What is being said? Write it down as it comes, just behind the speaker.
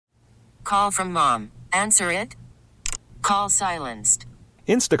Call from mom. Answer it. Call silenced.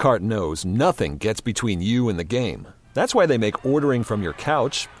 Instacart knows nothing gets between you and the game. That's why they make ordering from your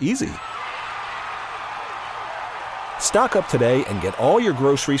couch easy. Stock up today and get all your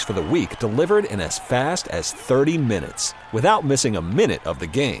groceries for the week delivered in as fast as 30 minutes without missing a minute of the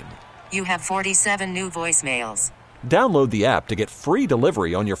game. You have 47 new voicemails. Download the app to get free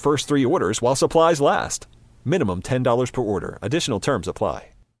delivery on your first 3 orders while supplies last. Minimum $10 per order. Additional terms apply.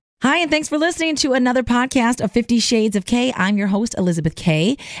 Hi, and thanks for listening to another podcast of 50 Shades of Kay. I'm your host, Elizabeth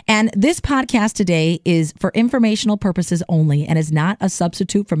Kay. And this podcast today is for informational purposes only and is not a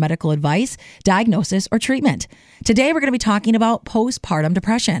substitute for medical advice, diagnosis, or treatment. Today, we're going to be talking about postpartum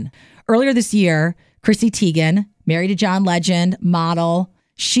depression. Earlier this year, Chrissy Teigen, married to John Legend, model,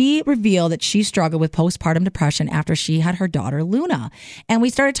 she revealed that she struggled with postpartum depression after she had her daughter, Luna. And we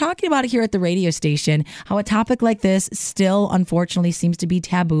started talking about it here at the radio station, how a topic like this still, unfortunately, seems to be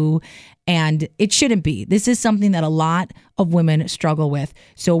taboo, and it shouldn't be. This is something that a lot of women struggle with.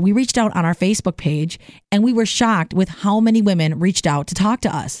 So we reached out on our Facebook page, and we were shocked with how many women reached out to talk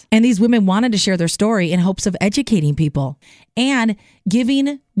to us. And these women wanted to share their story in hopes of educating people and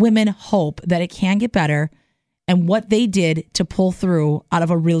giving women hope that it can get better and what they did to pull through out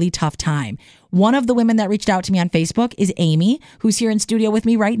of a really tough time. One of the women that reached out to me on Facebook is Amy, who's here in studio with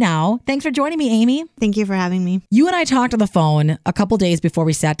me right now. Thanks for joining me, Amy. Thank you for having me. You and I talked on the phone a couple days before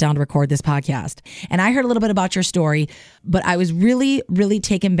we sat down to record this podcast. And I heard a little bit about your story, but I was really, really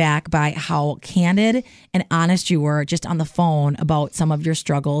taken back by how candid and honest you were just on the phone about some of your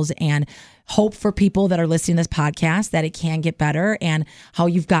struggles and hope for people that are listening to this podcast that it can get better and how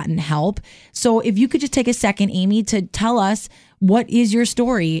you've gotten help. So if you could just take a second, Amy, to tell us what is your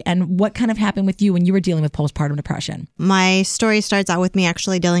story and what kind of happened with you when you were dealing with postpartum depression? My story starts out with me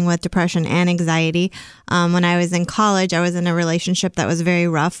actually dealing with depression and anxiety. When I was in college, I was in a relationship that was very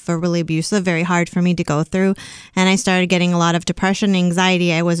rough, really abusive, very hard for me to go through. And I started getting a lot of depression,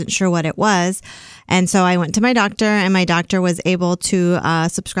 anxiety. I wasn't sure what it was. And so I went to my doctor, and my doctor was able to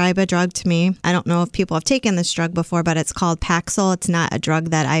subscribe a drug to me. I don't know if people have taken this drug before, but it's called Paxil. It's not a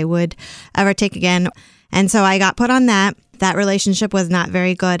drug that I would ever take again. And so I got put on that. That relationship was not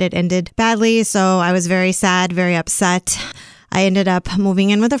very good. It ended badly. So I was very sad, very upset. I ended up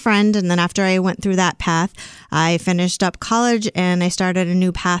moving in with a friend. And then after I went through that path, I finished up college and I started a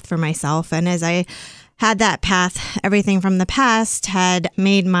new path for myself. And as I had that path, everything from the past had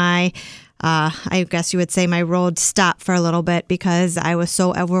made my I guess you would say my road stopped for a little bit because I was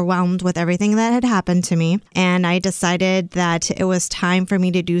so overwhelmed with everything that had happened to me. And I decided that it was time for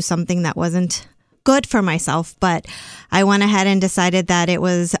me to do something that wasn't good for myself. But I went ahead and decided that it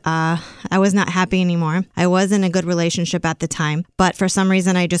was, I was not happy anymore. I was in a good relationship at the time, but for some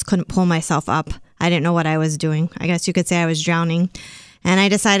reason I just couldn't pull myself up. I didn't know what I was doing. I guess you could say I was drowning. And I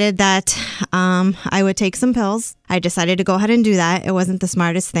decided that I would take some pills. I decided to go ahead and do that. It wasn't the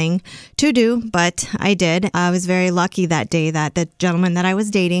smartest thing to do, but I did. I was very lucky that day that the gentleman that I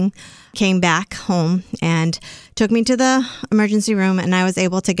was dating came back home and took me to the emergency room, and I was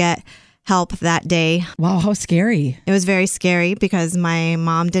able to get help that day. Wow, how scary. It was very scary because my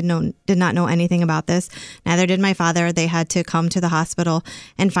mom did not know anything about this. Neither did my father. They had to come to the hospital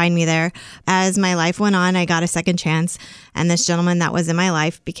and find me there. As my life went on, I got a second chance, and this gentleman that was in my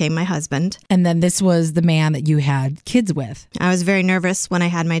life became my husband. And then this was the man that you had kids with. I was very nervous when I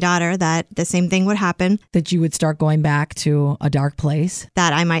had my daughter that the same thing would happen. That you would start going back to a dark place.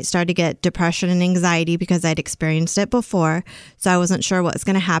 That I might start to get depression and anxiety because I'd experienced it before. So I wasn't sure what was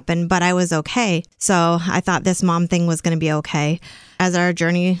going to happen, but I was okay. So I thought this mom thing was going to be okay. As our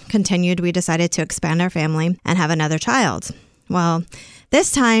journey continued, we decided to expand our family and have another child. Well,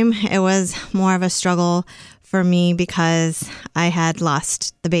 this time it was more of a struggle for me because I had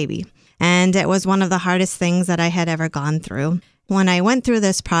lost the baby. And it was one of the hardest things that I had ever gone through. When I went through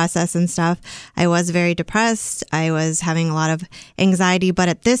this process and stuff, I was very depressed. I was having a lot of anxiety, but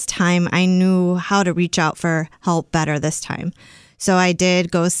at this time, I knew how to reach out for help better this time. So I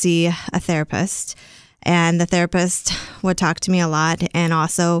did go see a therapist, and the therapist would talk to me a lot. And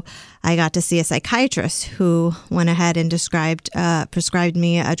also I got to see a psychiatrist who went ahead and prescribed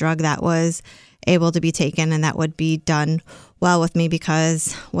me a drug that was able to be taken and that would be done well with me,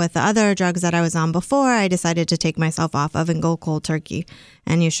 because with the other drugs that I was on before, I decided to take myself off of and go cold turkey.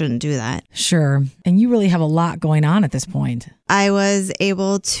 And you shouldn't do that. Sure. And you really have a lot going on at this point. I was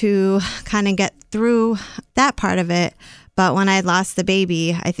able to kind of get through that part of it. But when I lost the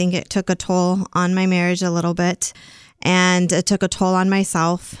baby, I think it took a toll on my marriage a little bit. And it took a toll on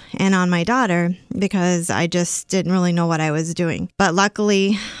myself and on my daughter because I just didn't really know what I was doing. But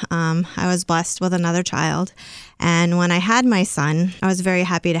luckily, I was blessed with another child. And when I had my son, I was very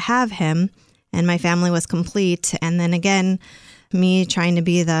happy to have him, and my family was complete. And then again, me trying to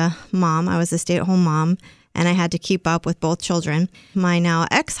be the mom, I was a stay-at-home mom, and I had to keep up with both children. My now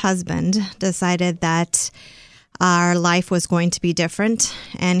ex-husband decided that our life was going to be different,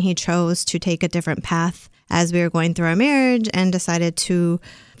 and he chose to take a different path as we were going through our marriage and decided to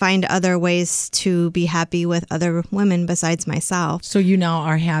find other ways to be happy with other women besides myself. So you now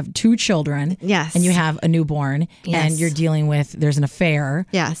have 2 children. Yes. And you have a newborn. Yes. And you're dealing with, there's an affair.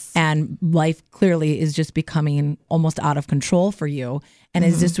 Yes. And life clearly is just becoming almost out of control for you. And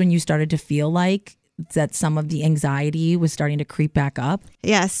is this when you started to feel like that some of the anxiety was starting to creep back up?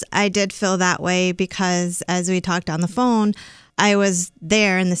 Yes, I did feel that way because as we talked on the phone, I was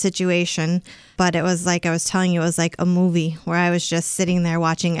there in the situation, but it was like I was telling you, it was like a movie where I was just sitting there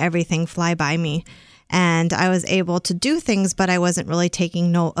watching everything fly by me. And I was able to do things, but I wasn't really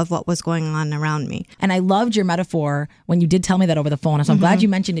taking note of what was going on around me. And I loved your metaphor when you did tell me that over the phone. So I'm glad you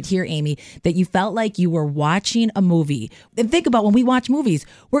mentioned it here, Amy, that you felt like you were watching a movie. And think about when we watch movies,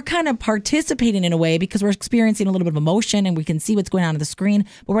 we're kind of participating in a way because we're experiencing a little bit of emotion and we can see what's going on the screen,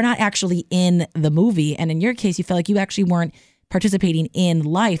 but we're not actually in the movie. And in your case, you felt like you actually weren't participating in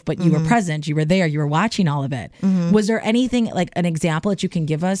life, but you were present, you were there, you were watching all of it. Was there anything, like an example that you can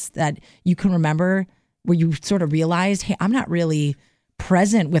give us that you can remember where you sort of realized, hey, I'm not really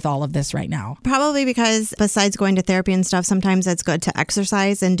present with all of this right now? Probably because besides going to therapy and stuff, sometimes it's good to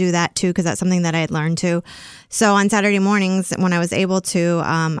exercise and do that too, because that's something that I had learned too. So on Saturday mornings when I was able to,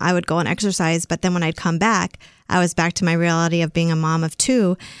 I would go and exercise, but then when I'd come back, I was back to my reality of being a mom of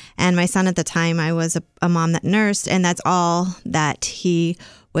 2. And my son at the time, I was a mom that nursed, and that's all that he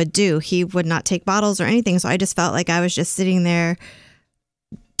would do. He would not take bottles or anything. So I just felt like I was just sitting there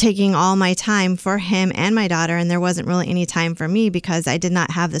taking all my time for him and my daughter, and there wasn't really any time for me because I did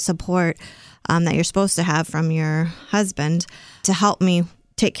not have the support that you're supposed to have from your husband to help me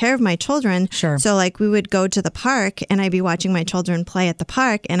take care of my children. Sure. So like we would go to the park and I'd be watching my children play at the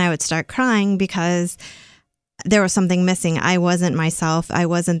park and I would start crying because there was something missing. I wasn't myself. I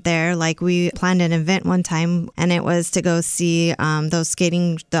wasn't there. Like we planned an event one time and it was to go see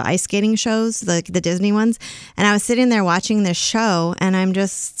the ice skating shows, the Disney ones. And I was sitting there watching this show and I'm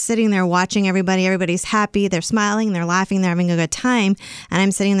just sitting there watching everybody. Everybody's happy. They're smiling. They're laughing. They're having a good time. And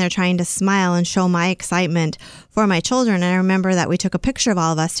I'm sitting there trying to smile and show my excitement for my children. And I remember that we took a picture of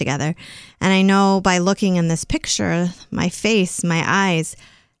all of us together. And I know by looking in this picture, my face, my eyes,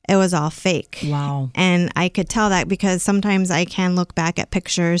 it was all fake. Wow. And I could tell that because sometimes I can look back at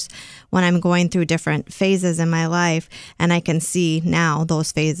pictures when I'm going through different phases in my life and I can see now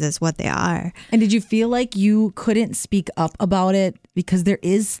those phases, what they are. And did you feel like you couldn't speak up about it? Because there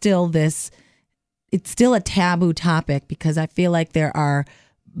is still it's still a taboo topic, because I feel like there are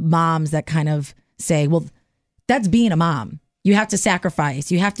moms that kind of say, well, that's being a mom. You have to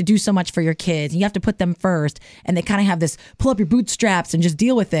sacrifice. You have to do so much for your kids. You have to put them first. And they kind of have this pull up your bootstraps and just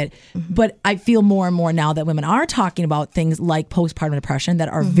deal with it. Mm-hmm. But I feel more and more now that women are talking about things like postpartum depression that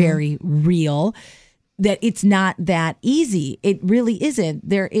are very real, that it's not that easy. It really isn't.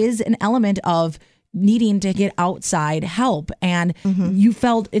 There is an element of needing to get outside help. And you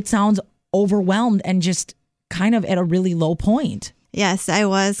felt, it sounds overwhelmed and just kind of at a really low point. Yes, I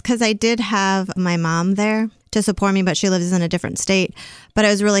was, because I did have my mom there to support me, but she lives in a different state. But it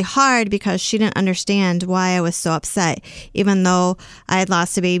was really hard because she didn't understand why I was so upset, even though I had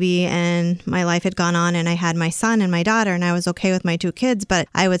lost a baby and my life had gone on and I had my son and my daughter and I was okay with my 2 kids, but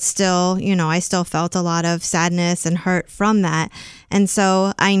I would still, I still felt a lot of sadness and hurt from that. And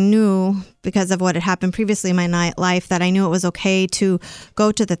so I knew, because of what had happened previously in my life, that I knew it was okay to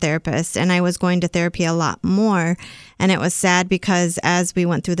go to the therapist, and I was going to therapy a lot more. And it was sad because as we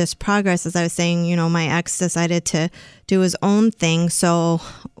went through this progress, as I was saying, my ex decided to do his own thing. So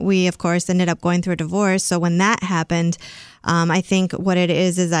we, of course, ended up going through a divorce. So when that happened, I think what it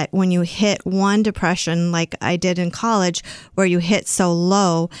is that when you hit one depression, like I did in college, where you hit so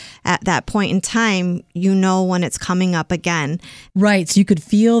low at that point in time, when it's coming up again. Right. So you could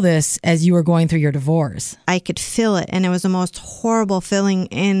feel this as you were going through your divorce. I could feel it. And it was the most horrible feeling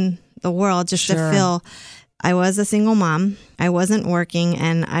in the world, just to feel. I was a single mom. I wasn't working,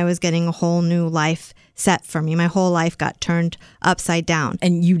 and I was getting a whole new life set for me. My whole life got turned upside down.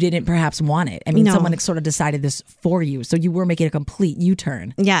 And you didn't perhaps want it. I mean, someone sort of decided this for you. So you were making a complete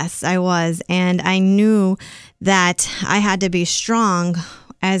U-turn. Yes, I was. And I knew that I had to be strong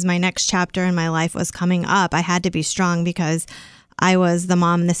as my next chapter in my life was coming up. I had to be strong because I was the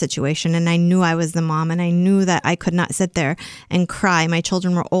mom in the situation, and I knew I was the mom, and I knew that I could not sit there and cry. My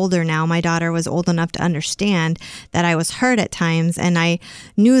children were older now. My daughter was old enough to understand that I was hurt at times, and I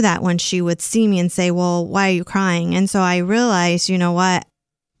knew that when she would see me and say, well, why are you crying? And so I realized, you know what?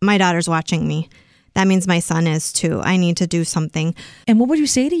 My daughter's watching me. That means my son is too. I need to do something. And what would you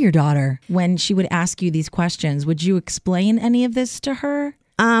say to your daughter when she would ask you these questions? Would you explain any of this to her?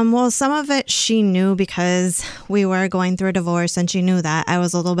 Well, some of it she knew because we were going through a divorce, and she knew that I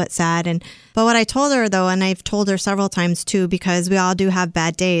was a little bit sad. But what I told her, though, and I've told her several times too, because we all do have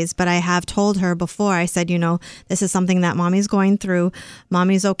bad days, but I have told her before, I said, this is something that mommy's going through.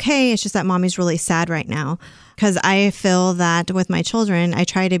 Mommy's okay. It's just that mommy's really sad right now. Because I feel that with my children, I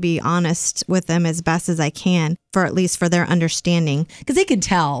try to be honest with them as best as I can, for at least for their understanding. Because they can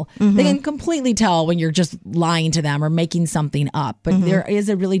tell. They can completely tell when you're just lying to them or making something up. But there is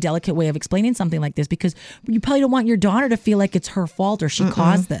a really delicate way of explaining something like this, because you probably don't want your daughter to feel like it's her fault or she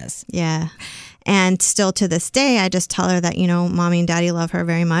caused this. Yeah. And still to this day, I just tell her that, mommy and daddy love her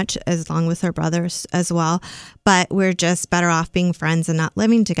very much, as long with her brothers as well. But we're just better off being friends and not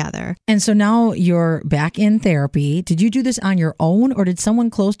living together. And so now you're back in therapy. Did you do this on your own, or did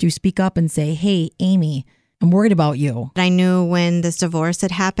someone close to you speak up and say, hey, Amy, I'm worried about you? I knew when this divorce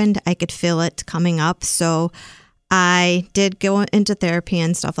had happened, I could feel it coming up. So I did go into therapy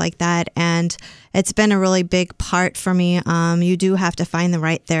and stuff like that. And it's been a really big part for me. You do have to find the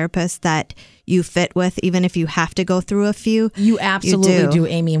right therapist that you fit with, even if you have to go through a few. You absolutely do,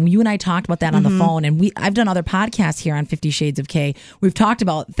 Amy. And you and I talked about that on the phone. And I've done other podcasts here on 50 Shades of K. We've talked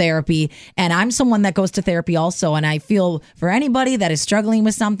about therapy. And I'm someone that goes to therapy also. And I feel for anybody that is struggling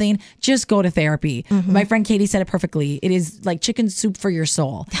with something, just go to therapy. My friend Katie said it perfectly. It is like chicken soup for your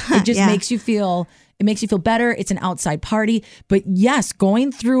soul. It just makes you feel... It makes you feel better. It's an outside party. But yes,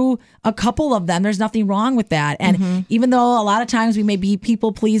 going through a couple of them, there's nothing wrong with that. And even though a lot of times we may be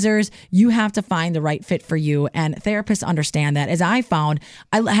people pleasers, you have to find the right fit for you. And therapists understand that. As I found,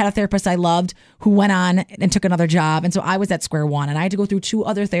 I had a therapist I loved who went on and took another job. And so I was at square one, and I had to go through 2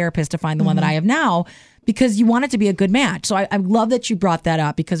 other therapists to find the one that I have now, because you want it to be a good match. So I love that you brought that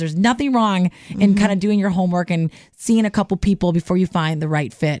up, because there's nothing wrong in kind of doing your homework and seeing a couple people before you find the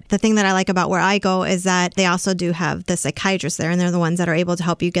right fit. The thing that I like about where I go is that they also do have the psychiatrists there, and they're the ones that are able to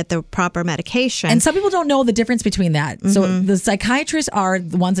help you get the proper medication. And some people don't know the difference between that. So the psychiatrists are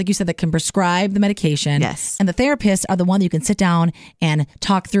the ones, like you said, that can prescribe the medication. Yes. And the therapists are the one that you can sit down and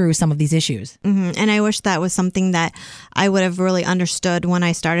talk through some of these issues. And I wish that was something that I would have really understood when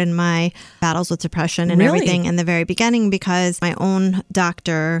I started my battles with depression and everything in the very beginning, because my own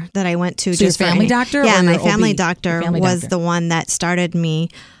doctor that I went to, so just your family doctor? Yeah, or my your family OB? doctor Your family was doctor. the one that started me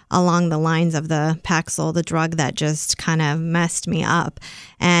along the lines of the Paxil, the drug that just kind of messed me up.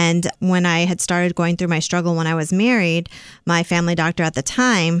 And when I had started going through my struggle when I was married, my family doctor at the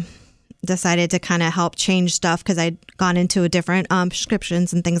time decided to kind of help change stuff, because I'd gone into a different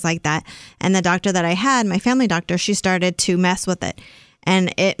prescriptions and things like that. And the doctor that I had, my family doctor, she started to mess with it.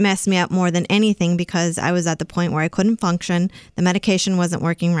 And it messed me up more than anything, because I was at the point where I couldn't function. The medication wasn't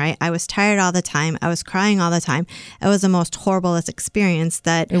working right. I was tired all the time. I was crying all the time. It was the most horrible experience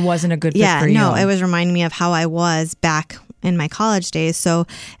that... It wasn't a good fit for you. Yeah, no, it was reminding me of how I was back in my college days. So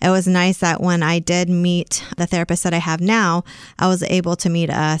it was nice that when I did meet the therapist that I have now, I was able to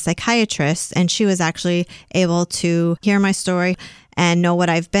meet a psychiatrist, and she was actually able to hear my story and know what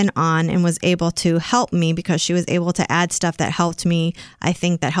I've been on, and was able to help me, because she was able to add stuff that helped me. I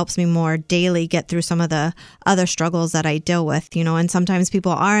think that helps me more daily get through some of the other struggles that I deal with, and sometimes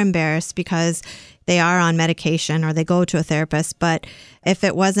people are embarrassed because they are on medication or they go to a therapist. But if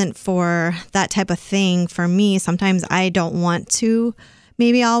it wasn't for that type of thing, for me, sometimes I don't want to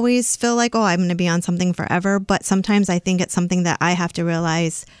maybe always feel like, oh, I'm going to be on something forever. But sometimes I think it's something that I have to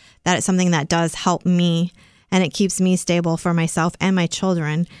realize that it's something that does help me, and it keeps me stable for myself and my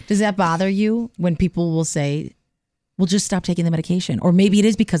children. Does that bother you when people will say, well, just stop taking the medication? Or maybe it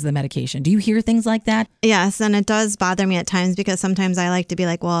is because of the medication. Do you hear things like that? Yes, and it does bother me at times, because sometimes I like to be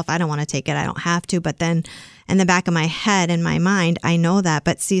like, well, if I don't want to take it, I don't have to. But then in the back of my head, in my mind, I know that.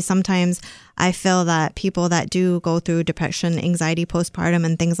 But see, sometimes I feel that people that do go through depression, anxiety, postpartum,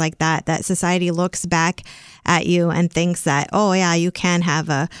 and things like that, that society looks back at you and thinks that, oh yeah, you can have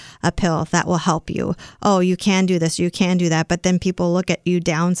a pill that will help you. Oh, you can do this, you can do that. But then people look at you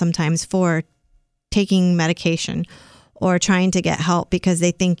down sometimes for taking medication or trying to get help, because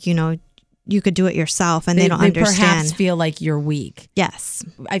they think, you could do it yourself, and they don't understand. They perhaps feel like you're weak. Yes.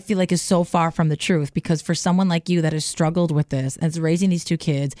 I feel like is so far from the truth, because for someone like you that has struggled with this, and is raising these 2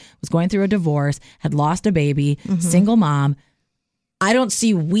 kids, was going through a divorce, had lost a baby, single mom, I don't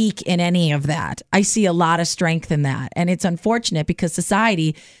see weak in any of that. I see a lot of strength in that. And it's unfortunate because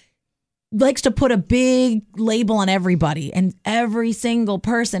society likes to put a big label on everybody, and every single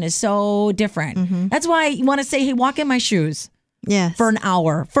person is so different. That's why you want to say, hey, walk in my shoes for an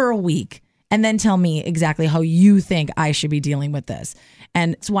hour, for a week, and then tell me exactly how you think I should be dealing with this.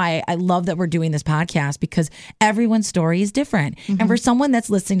 And it's why I love that we're doing this podcast, because everyone's story is different. And for someone that's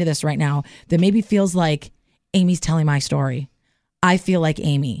listening to this right now that maybe feels like Amy's telling my story, I feel like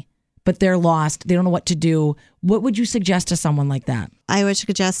Amy, but they're lost. They don't know what to do. What would you suggest to someone like that? I would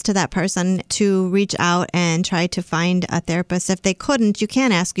suggest to that person to reach out and try to find a therapist. If they couldn't, you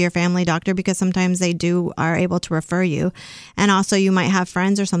can ask your family doctor, because sometimes they are able to refer you. And also you might have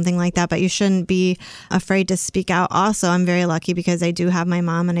friends or something like that, but you shouldn't be afraid to speak out. Also, I'm very lucky because I do have my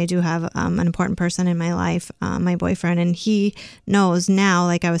mom, and I do have an important person in my life, my boyfriend, and he knows now,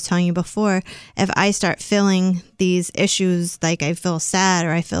 like I was telling you before, if I start feeling these issues, like I feel sad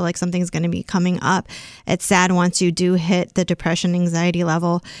or I feel like something's going to be coming up, it's sad once you do hit the depression, anxiety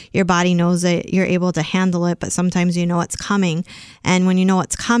level. Your body knows it, you're able to handle it, but sometimes you know it's coming. And when you know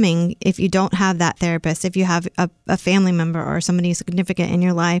it's coming, if you don't have that therapist, if you have a family member or somebody significant in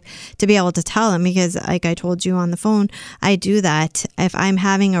your life, to be able to tell them, because like I told you on the phone, I do that. If I'm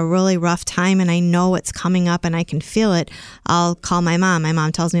having a really rough time and I know it's coming up and I can feel it, I'll call my mom. My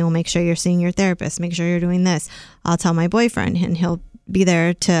mom tells me, well, make sure you're seeing your therapist, make sure you're doing this. I'll tell my boyfriend, and he'll be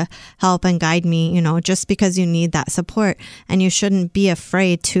there to help and guide me, just because you need that support. And you shouldn't be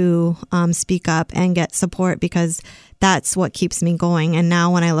afraid to speak up and get support, because that's what keeps me going. And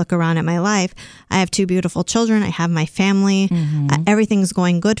now when I look around at my life, I have 2 beautiful children. I have my family. Everything's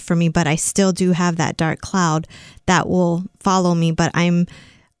going good for me, but I still do have that dark cloud that will follow me. But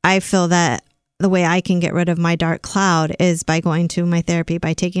I feel that the way I can get rid of my dark cloud is by going to my therapy,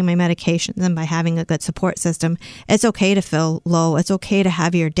 by taking my medications, and by having a good support system. It's okay to feel low. It's okay to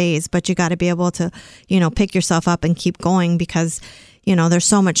have your days, but you got to be able to, pick yourself up and keep going, because, there's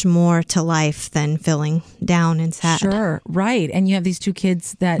so much more to life than feeling down and sad. Sure. Right. And you have these 2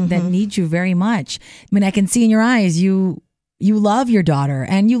 kids that need you very much. I mean, I can see in your eyes, you love your daughter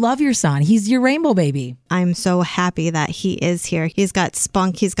and you love your son. He's your rainbow baby. I'm so happy that he is here. He's got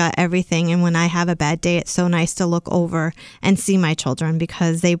spunk. He's got everything. And when I have a bad day, it's so nice to look over and see my children,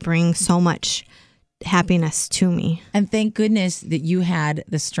 because they bring so much happiness to me. And thank goodness that you had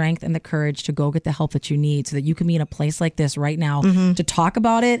the strength and the courage to go get the help that you need, so that you can be in a place like this right now to talk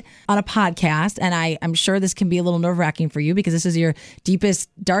about it on a podcast. And I'm sure this can be a little nerve-wracking for you, because this is your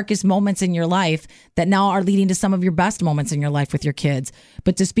deepest, darkest moments in your life that now are leading to some of your best moments in your life with your kids.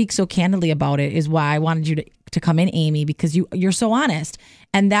 But to speak so candidly about it is why I wanted you to come in, Amy, because you're so honest.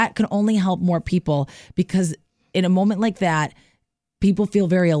 And that can only help more people, because in a moment like that, people feel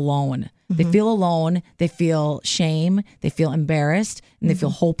very alone. They feel alone, they feel shame, they feel embarrassed, and they feel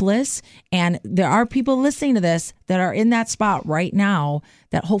hopeless. And there are people listening to this that are in that spot right now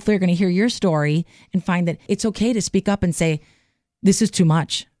that hopefully are going to hear your story and find that it's okay to speak up and say, this is too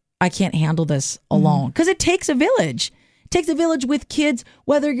much. I can't handle this alone. Because it takes a village. It takes a village with kids,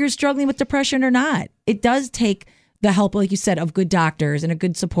 whether you're struggling with depression or not. It does take the help, like you said, of good doctors and a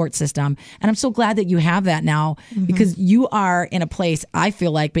good support system. And I'm so glad that you have that now, because you are in a place, I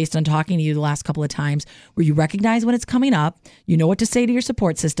feel like, based on talking to you the last couple of times, where you recognize when it's coming up, you know what to say to your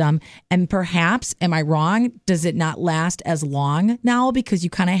support system. And perhaps, am I wrong? Does it not last as long now, because you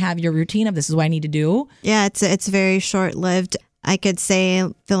kind of have your routine of this is what I need to do? Yeah, it's very short-lived. I could say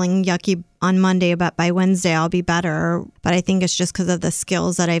feeling yucky on Monday, but by Wednesday I'll be better. But I think it's just because of the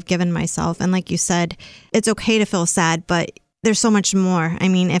skills that I've given myself. And like you said, it's okay to feel sad, but there's so much more. I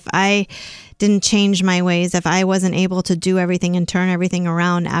mean, if I didn't change my ways, if I wasn't able to do everything and turn everything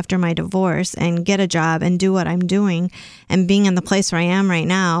around after my divorce and get a job and do what I'm doing and being in the place where I am right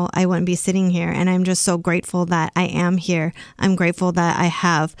now, I wouldn't be sitting here. And I'm just so grateful that I am here. I'm grateful that I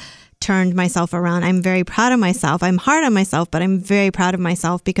have turned myself around. I'm very proud of myself. I'm hard on myself, but I'm very proud of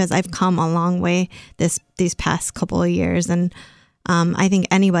myself, because I've come a long way these past couple of years. And I think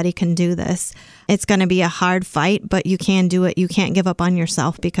anybody can do this. It's going to be a hard fight, but you can do it. You can't give up on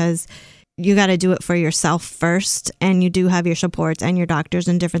yourself, because you got to do it for yourself first. And you do have your supports and your doctors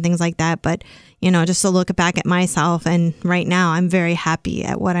and different things like that. But, just to look back at myself, and right now I'm very happy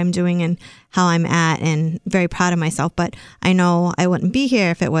at what I'm doing and how I'm at, and very proud of myself. But I know I wouldn't be here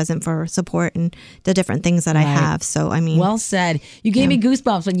if it wasn't for support and the different things that I have. So, I mean. Well said. You gave me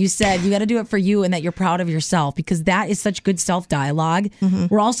goosebumps when you said you got to do it for you and that you're proud of yourself, because that is such good self-dialogue.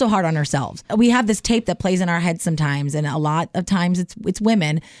 We're also hard on ourselves. We have this tape that plays in our heads sometimes, and a lot of times it's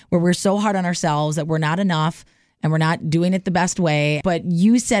women, where we're so hard on ourselves that we're not enough. and we're not doing it the best way. But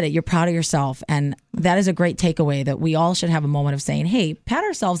you said it, you're proud of yourself. And that is a great takeaway that we all should have a moment of saying, hey, pat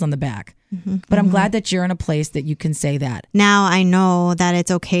ourselves on the back. But I'm glad that you're in a place that you can say that. Now I know that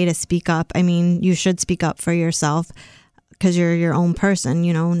it's okay to speak up. I mean, you should speak up for yourself because you're your own person.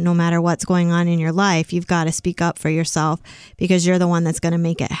 You know, no matter what's going on in your life, you've got to speak up for yourself because you're the one that's going to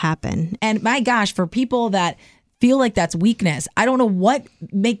make it happen. And my gosh, for people that feel like that's weakness, I don't know what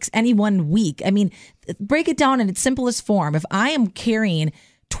makes anyone weak. I mean, break it down in its simplest form. If I am carrying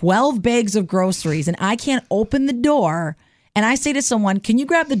 12 bags of groceries and I can't open the door and I say to someone, can you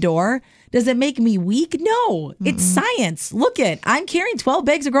grab the door? Does it make me weak? No, it's science. Look I'm carrying 12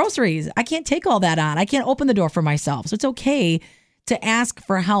 bags of groceries. I can't take all that on. I can't open the door for myself. So it's okay to ask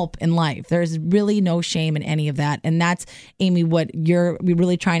for help in life. There's really no shame in any of that. And that's, Amy, what we're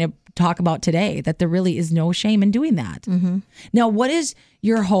really trying to talk about today, that there really is no shame in doing that. Now, what is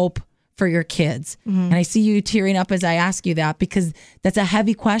your hope for your kids? And I see you tearing up as I ask you that, because that's a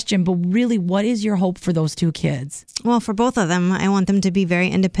heavy question, but really, what is your hope for those two kids? Well, for both of them, I want them to be very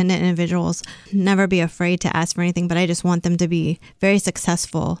independent individuals, never be afraid to ask for anything, but I just want them to be very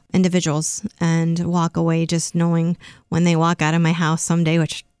successful individuals and walk away just knowing when they walk out of my house someday,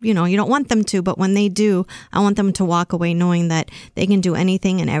 which, you know, you don't want them to, but when they do, I want them to walk away knowing that they can do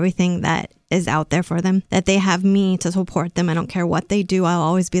anything and everything that is out there for them, that they have me to support them. I don't care what they do. I'll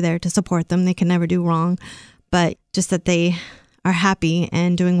always be there to support them. They can never do wrong, but just that they are happy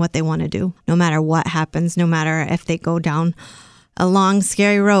and doing what they want to do, no matter what happens, no matter if they go down a long,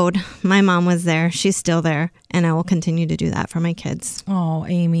 scary road. My mom was there. She's still there. And I will continue to do that for my kids. Oh,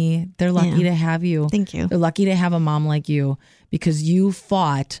 Amy, they're lucky to have you. Thank you. They're lucky to have a mom like you because you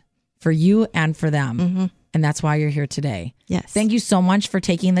fought for you and for them. And that's why you're here today. Yes. Thank you so much for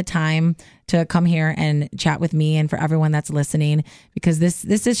taking the time to come here and chat with me and for everyone that's listening, because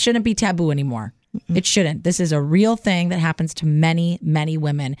this shouldn't be taboo anymore. It shouldn't. This is a real thing that happens to many, many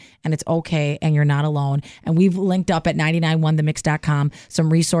women, and it's okay, and you're not alone. And we've linked up at 991themix.com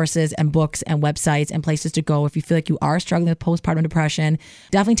some resources and books and websites and places to go if you feel like you are struggling with postpartum depression.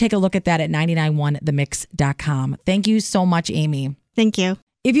 Definitely take a look at that at 991themix.com. Thank you so much, Amy. Thank you.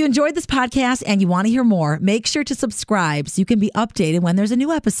 If you enjoyed this podcast and you want to hear more, make sure to subscribe so you can be updated when there's a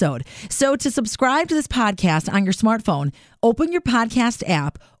new episode. So to subscribe to this podcast on your smartphone, open your podcast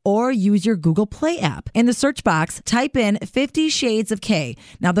app or use your Google Play app. In the search box, type in 50 Shades of K.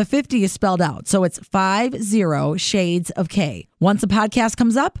 Now, the 50 is spelled out, so it's 50 Shades of K. Once the podcast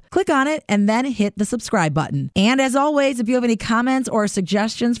comes up, click on it and then hit the subscribe button. And as always, if you have any comments or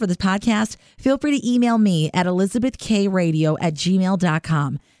suggestions for this podcast, feel free to email me at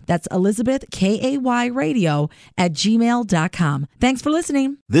elizabethkradio@gmail.com. That's elizabethkayradio@gmail.com. Thanks for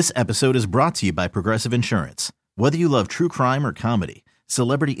listening. This episode is brought to you by Progressive Insurance. Whether you love true crime or comedy,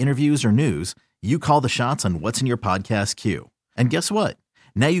 celebrity interviews or news, you call the shots on what's in your podcast queue. And guess what?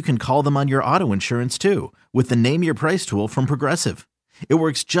 Now you can call them on your auto insurance too with the Name Your Price tool from Progressive. It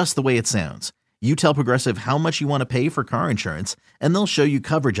works just the way it sounds. You tell Progressive how much you want to pay for car insurance, and they'll show you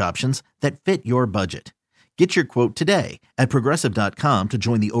coverage options that fit your budget. Get your quote today at Progressive.com to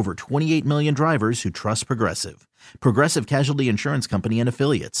join the over 28 million drivers who trust Progressive. Progressive Casualty Insurance Company and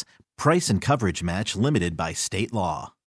Affiliates. Price and coverage match limited by state law.